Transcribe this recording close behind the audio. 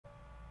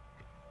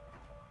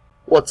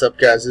What's up,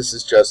 guys? This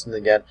is Justin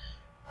again.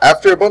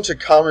 After a bunch of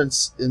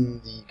comments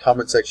in the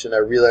comment section, I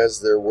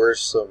realized there were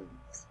some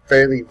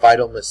fairly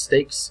vital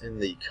mistakes in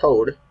the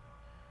code,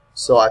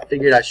 so I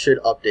figured I should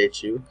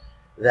update you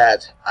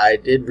that I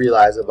did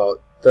realize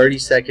about 30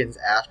 seconds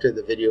after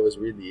the video was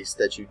released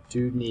that you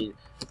do need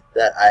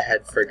that I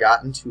had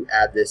forgotten to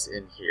add this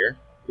in here,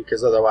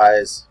 because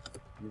otherwise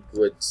you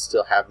would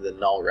still have the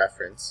null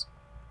reference.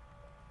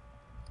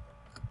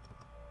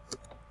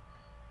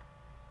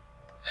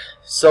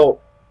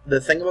 So the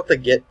thing about the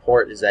get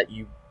port is that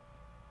you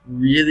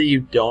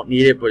don't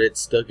need it, but it's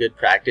still good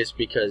practice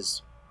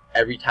because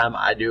every time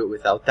I do it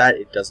without that,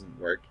 it doesn't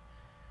work.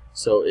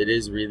 So it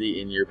is really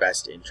in your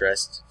best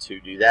interest to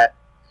do that.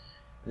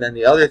 And then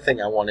the other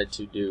thing I wanted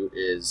to do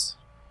is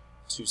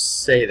to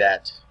say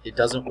that it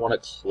doesn't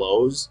want to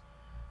close.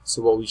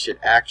 So what we should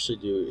actually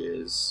do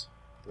is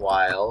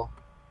while,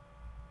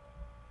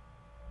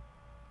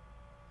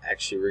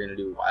 actually we're going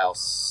to do while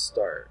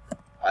start,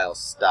 while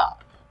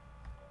stop.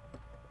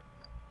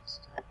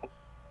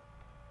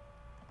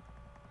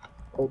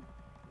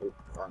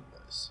 On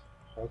this.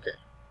 Okay.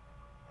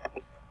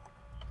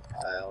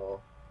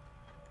 I'll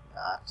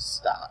not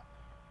stop.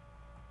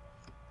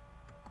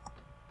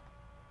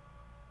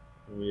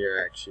 We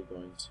are actually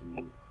going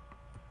to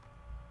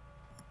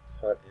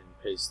cut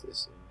and paste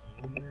this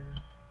in here.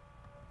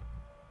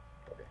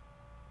 Okay.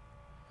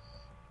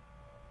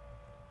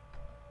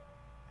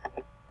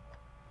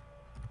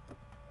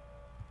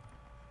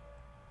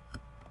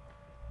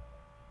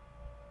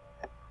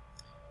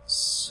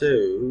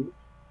 So,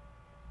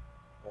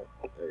 oh,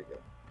 there you go.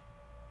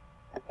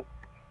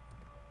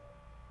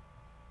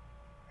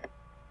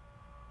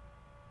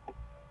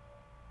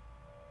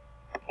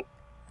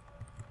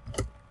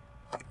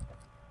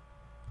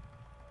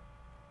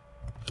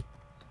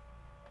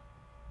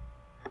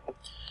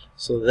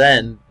 So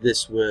then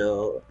this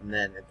will, and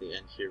then at the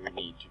end here we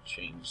need to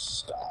change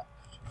stop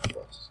to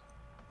plus.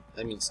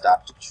 I mean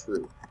stop to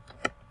true.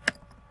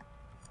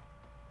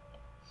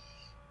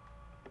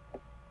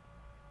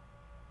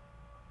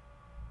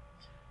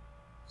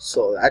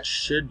 So that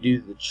should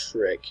do the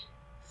trick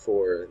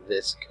for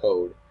this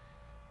code.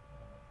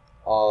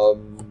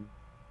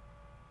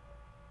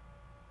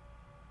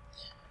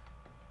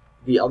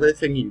 The other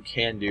thing you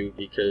can do,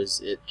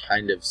 because it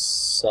kind of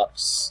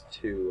sucks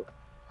to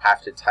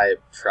have to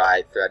type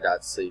try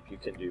thread.sleep, you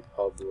can do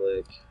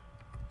public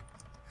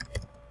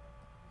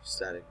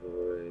static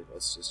void,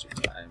 let's just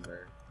do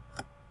timer,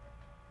 and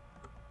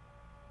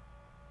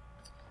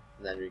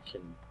then we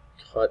can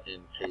cut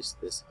and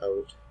paste this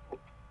out.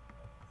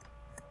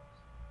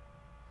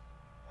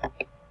 And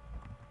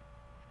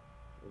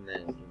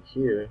then in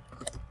here,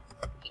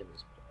 we can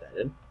just put that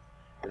in.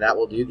 And that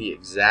will do the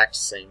exact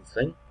same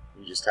thing.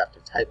 You just have to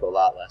type a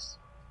lot less.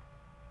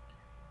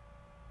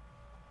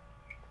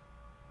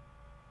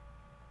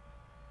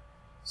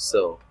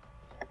 So,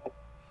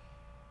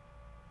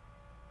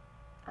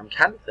 I'm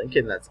kind of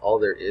thinking that's all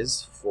there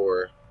is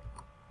for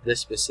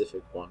this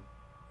specific one.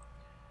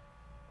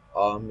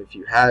 If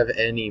you have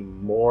any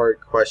more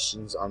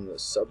questions on the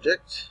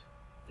subject,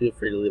 feel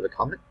free to leave a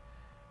comment.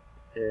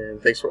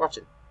 And thanks for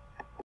watching.